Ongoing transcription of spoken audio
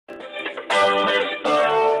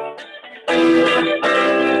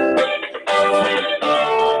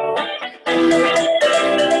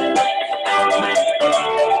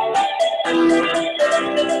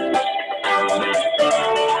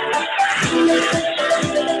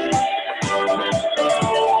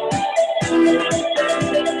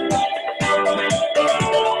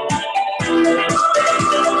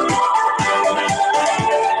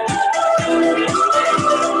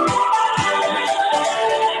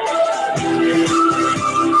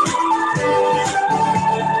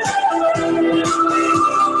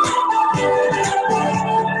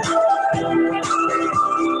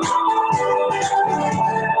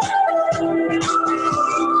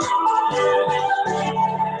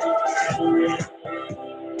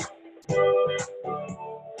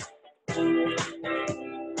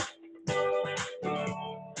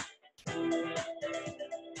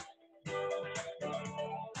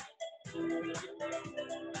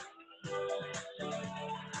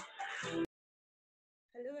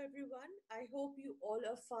everyone. I hope you all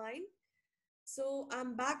are fine. So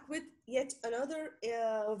I'm back with yet another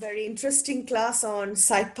very interesting class on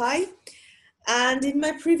SciPy. And in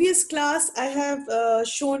my previous class, I have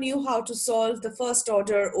shown you how to solve the first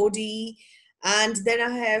order ODE, and then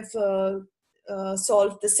I have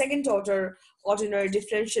solved the second order ordinary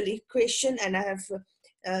differential equation, and I have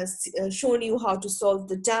shown you how to solve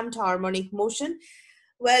the damped harmonic motion.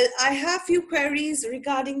 Well, I have few queries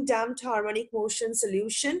regarding damped harmonic motion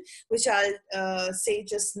solution, which I'll say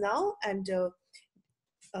just now, and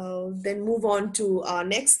then move on to our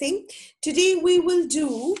next thing. Today we will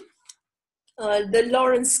do the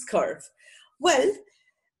Lorenz curve. Well,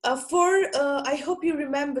 I hope you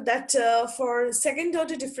remember that for second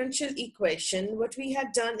order differential equation, what we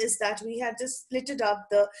had done is that we had just split it up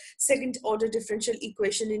the second order differential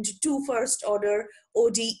equation into two first order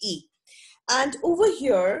ODE. And over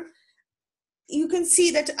here, you can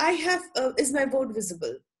see that I have, is my board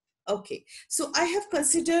visible? Okay, so I have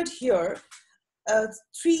considered here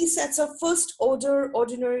three sets of first order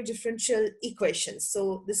ordinary differential equations.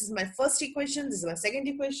 So this is my first equation, this is my second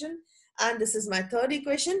equation, and this is my third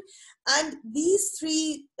equation. And these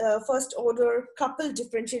three first order coupled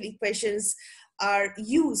differential equations are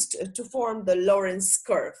used to form the Lorenz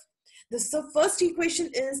curve. The first equation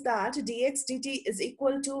is that dx dt is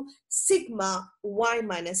equal to sigma y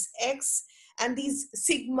minus x, and these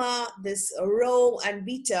sigma, this rho and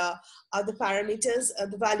beta are the parameters,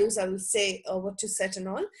 the values I will say what to set and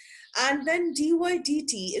all. And then dy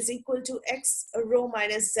dt is equal to x rho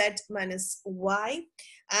minus z minus y,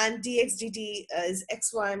 and dx dt is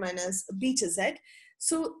xy minus beta z.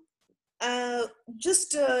 So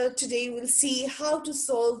today we'll see how to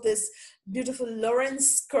solve this beautiful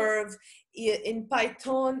Lorenz curve in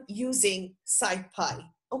Python using SciPy.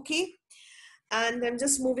 Okay, and I'm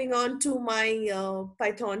just moving on to my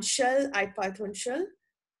Python shell, IPython shell.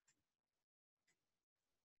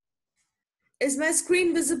 Is my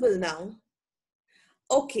screen visible now?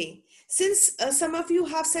 Okay, since some of you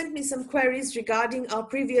have sent me some queries regarding our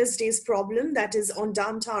previous day's problem, that is on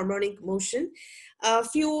damped harmonic motion, a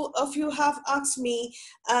few of you have asked me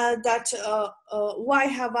why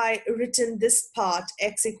have I written this part,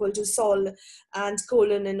 x equal to sol and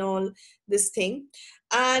colon and all this thing.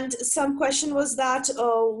 And some question was that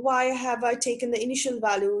why have I taken the initial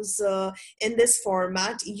values in this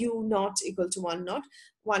format, u naught equal to 1 naught,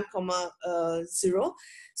 1 comma 0.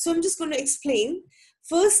 So I'm just going to explain.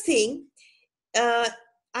 First thing,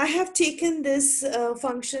 I have taken this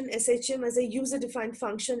function SHM as a user-defined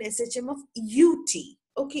function SHM of UT,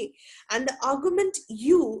 okay? And the argument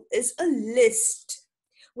U is a list,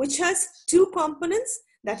 which has two components,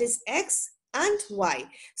 that is X and Y.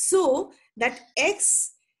 So that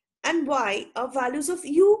X and Y are values of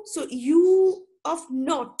U, so U of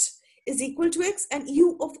naught is equal to X and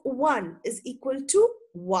U of 1 is equal to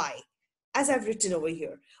Y, as I've written over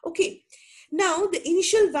here, okay? Now the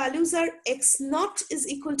initial values are x naught is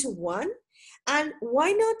equal to 1 and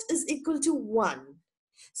y naught is equal to 1.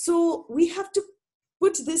 So we have to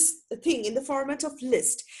put this thing in the format of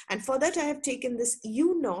list, and for that I have taken this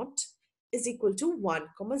u naught is equal to 1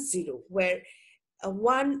 comma 0, where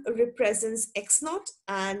 1 represents x naught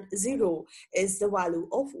and 0 is the value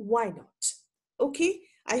of y naught. Okay,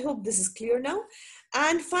 I hope this is clear now.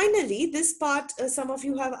 And finally, this part, some of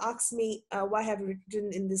you have asked me why have I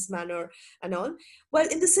written in this manner and all. Well,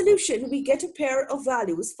 in the solution, we get a pair of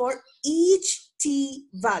values for each t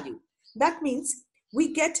value. That means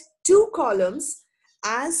we get two columns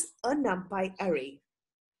as a numpy array.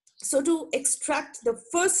 So to extract the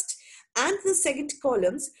first and the second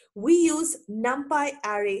columns, we use numpy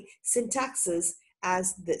array syntaxes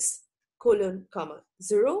as this, colon, comma,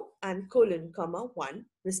 0 and colon, comma, 1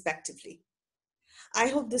 respectively. I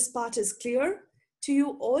hope this part is clear to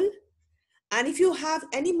you all. And if you have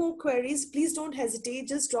any more queries, please don't hesitate,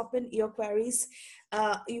 just drop in your queries.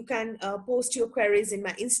 You can post your queries in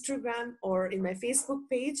my Instagram or in my Facebook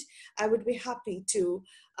page. I would be happy to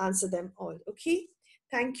answer them all, okay?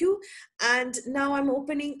 Thank you. And now I'm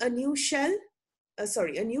opening a new shell,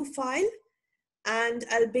 a new file, and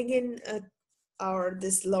I'll begin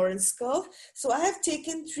this Lorenz curve. So I have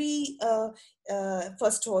taken three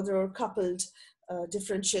first order coupled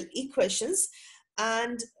differential equations,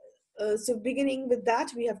 and so beginning with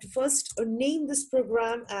that, we have to first name this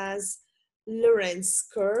program as Lorenz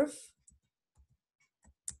curve.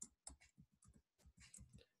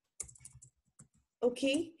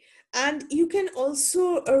 Okay, and you can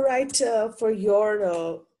also write for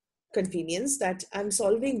your convenience that I'm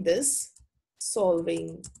solving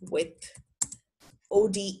with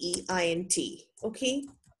odeint, okay?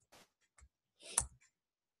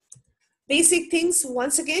 Basic things,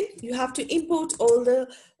 once again, you have to import all the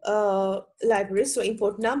libraries. So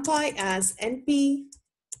import numpy as np,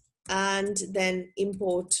 and then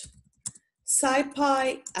import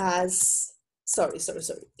scipy as,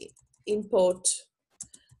 import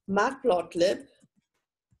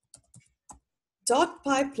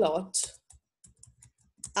matplotlib.plot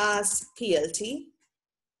as plt.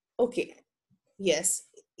 Okay, yes,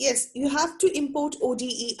 you have to import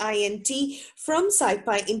odeint from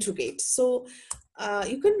scipy.integrate. So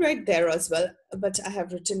you can write there as well, but I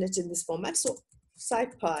have written it in this format. So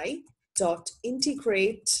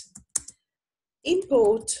scipy.integrate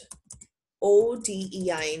import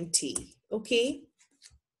odeint. Okay,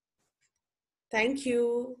 thank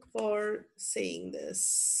you for saying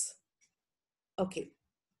this. Okay,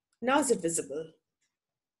 now is it visible?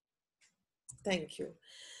 Thank you.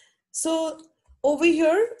 So over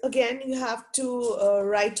here, again, you have to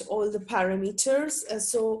write all the parameters.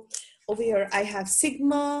 So over here, I have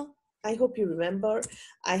sigma. I hope you remember.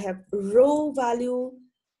 I have rho value,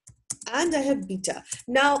 and I have beta.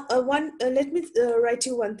 Now, let me write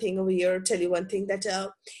you one thing over here, tell you one thing that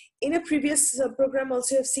in a previous program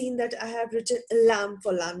also have seen that I have written lam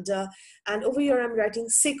for lambda, and over here I'm writing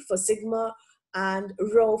sig for sigma and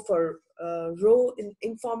rho for rho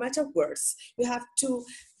in format of words. You have to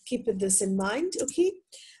keep this in mind, okay?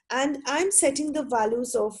 And I'm setting the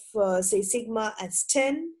values of say sigma as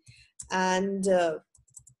 10 and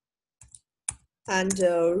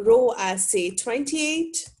rho as say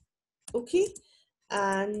 28, okay?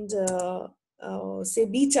 And say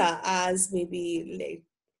beta as maybe like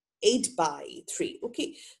 8/3,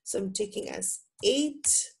 okay? So I'm taking as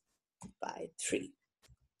 8/3,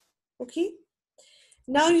 okay?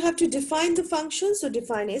 Now you have to define the function. So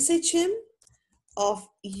define SHM of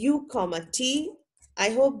u comma t. I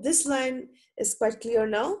hope this line is quite clear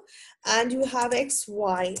now. And you have x,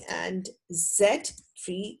 y, and z,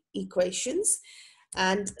 3 equations.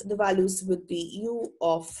 And the values would be u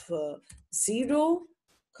of 0,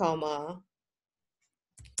 comma,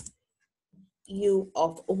 u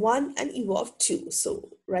of 1, and u of 2.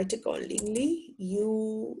 So write accordingly,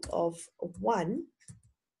 u of 1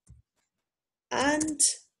 and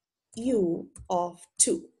u of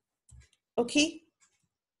 2. Okay.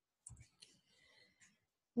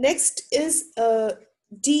 Next is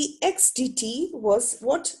dx dt was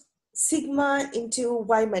what? Sigma into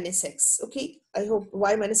y minus x. Okay, I hope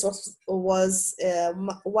y minus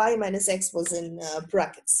y minus x was in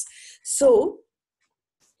brackets. So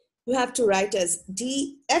you have to write as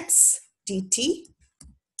dx dt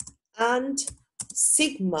and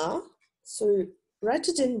sigma. So write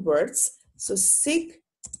it in words. So sig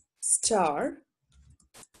star,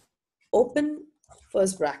 open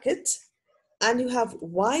first bracket, and you have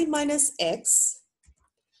y minus x.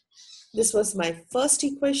 This was my first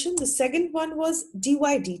equation. The second one was dy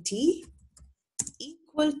dt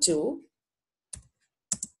equal to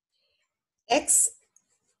x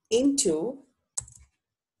into,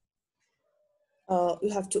 you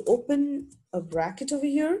have to open a bracket over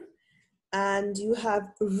here, and you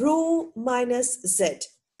have rho minus z.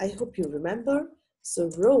 I hope you remember. So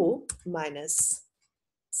rho minus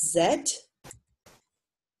z,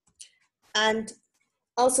 and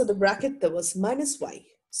also the bracket there was minus y.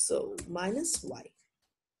 So minus y.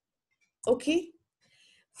 Okay.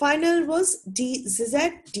 Final was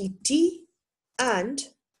dz dt, and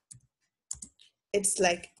it's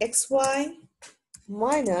like xy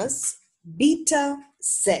minus beta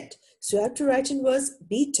z. So you have to write in words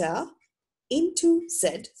beta into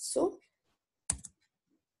z. So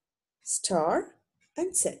star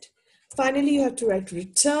and z. Finally, you have to write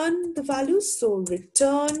return the values. So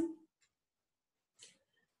return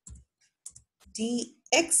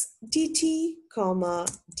dx dt, comma,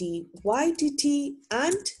 dy dt,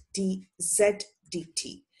 and dz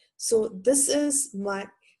dt. So this is my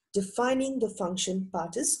defining the function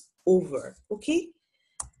part is over, okay?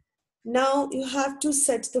 Now you have to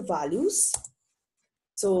set the values.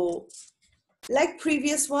 So like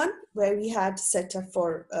previous one where we had set up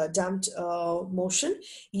for damped motion,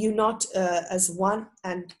 u naught as 1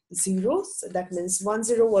 and 0. So that means 1,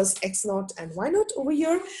 0 was x naught and y naught. Over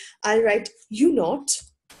here, I'll write u naught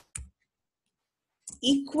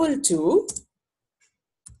equal to,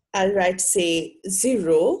 I'll write say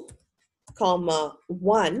 0, comma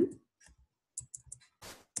 1,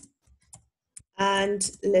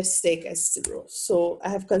 and let's take as 0. So I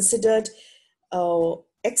have considered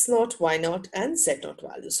x naught, y naught, and z naught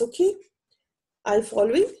values. Okay, are you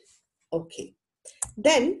following? Okay,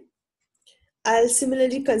 then I'll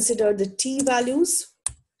similarly consider the t values.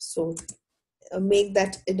 So make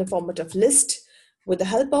that in the format of list with the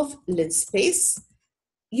help of linspace.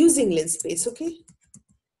 using linspace, okay?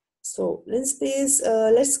 So linspace,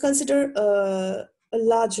 let's consider a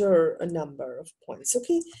larger number of points,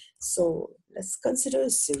 okay? So let's consider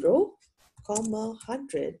 0, comma,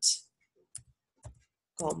 100,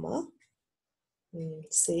 comma,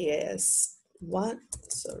 say as 1,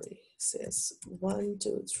 sorry, say as 1,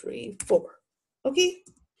 2, 3, 4, okay?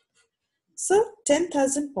 So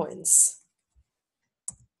 10,000 points.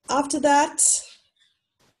 After that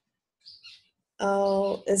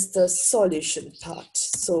is the solution part.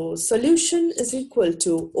 So solution is equal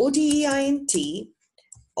to odeint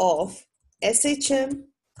of shm,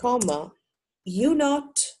 comma,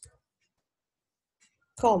 u0,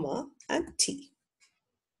 comma, and t.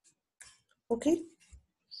 Okay.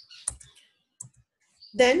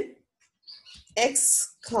 Then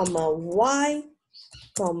x, comma, y,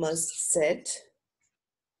 comma, z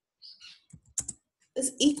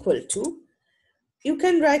is equal to, you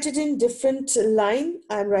can write it in different line.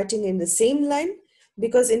 I'm writing in the same line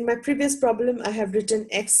because in my previous problem, I have written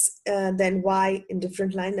x then y in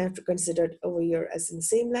different line. I have to consider it over here as in the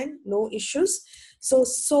same line, no issues. So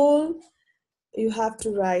sol, you have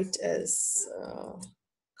to write as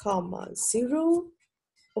comma 0,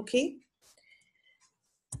 okay?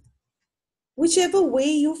 Whichever way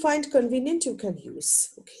you find convenient, you can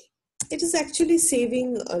use, okay? It is actually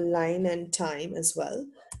saving a line and time as well,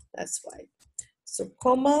 that's why. So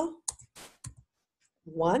comma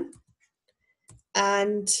 1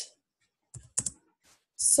 and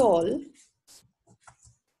sol,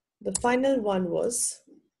 the final one was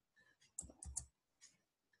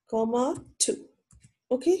comma 2,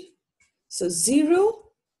 okay? So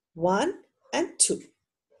 0, 1 and 2.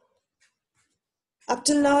 Up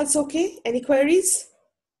till now it's okay. Any queries?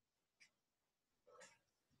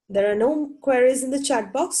 There are no queries in the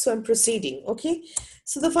chat box, so I'm proceeding, okay?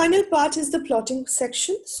 So the final part is the plotting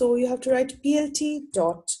section. So you have to write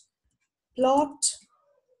plt.plot,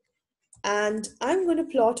 and I'm going to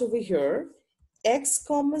plot over here x,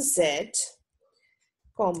 comma, z,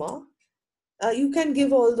 comma. You can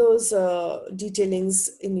give all those detailings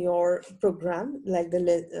in your program, like the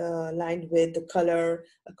line width, the color,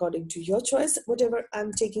 according to your choice. Whatever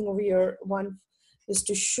I'm taking over here, one is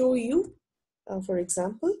to show you, for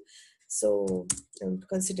example. So I'm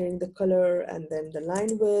considering the color and then the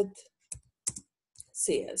line width,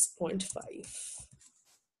 say as 0.5.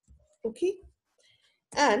 Okay.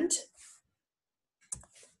 And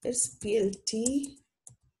it's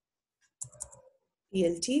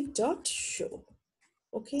plt.show.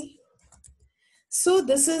 Okay. So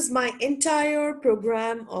this is my entire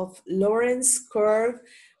program of Lorenz curve,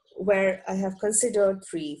 where I have considered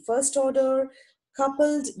 3 first order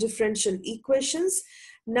coupled differential equations.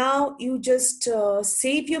 Now you just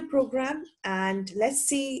save your program and let's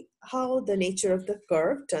see how the nature of the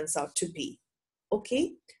curve turns out to be.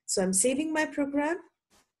 Okay, so I'm saving my program.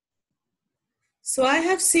 So I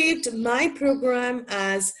have saved my program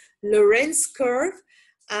as Lorenz curve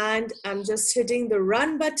and I'm just hitting the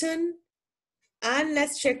run button. And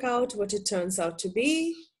let's check out what it turns out to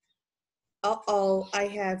be. Uh-oh, I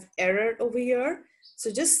have error over here.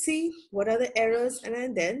 So just see what are the errors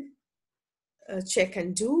and then check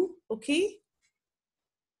and do, okay?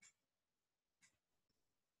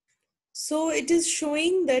 So it is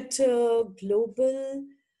showing that global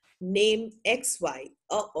name XY.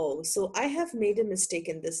 Uh-oh, so I have made a mistake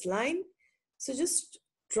in this line. So just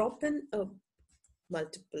drop in a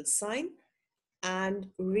multiple sign and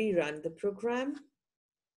rerun the program.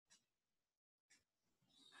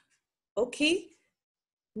 Okay,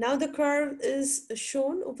 now the curve is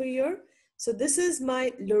shown over here. So this is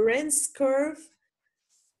my Lorenz curve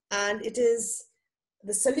and it is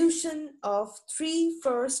the solution of 3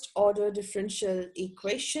 first order differential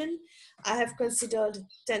equation. I have considered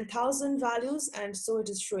 10,000 values and so it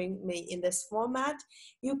is showing me in this format.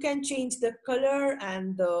 You can change the color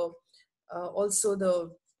and the also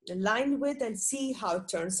the line width and see how it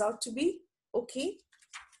turns out to be. Okay.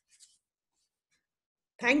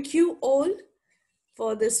 Thank you all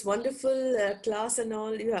for this wonderful class and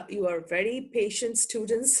all. You are very patient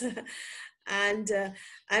students and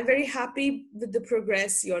I'm very happy with the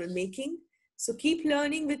progress you're making. So keep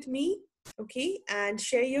learning with me, okay? And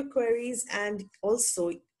share your queries and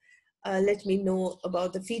also let me know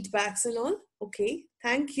about the feedbacks and all, okay?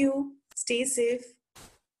 Thank you. Stay safe.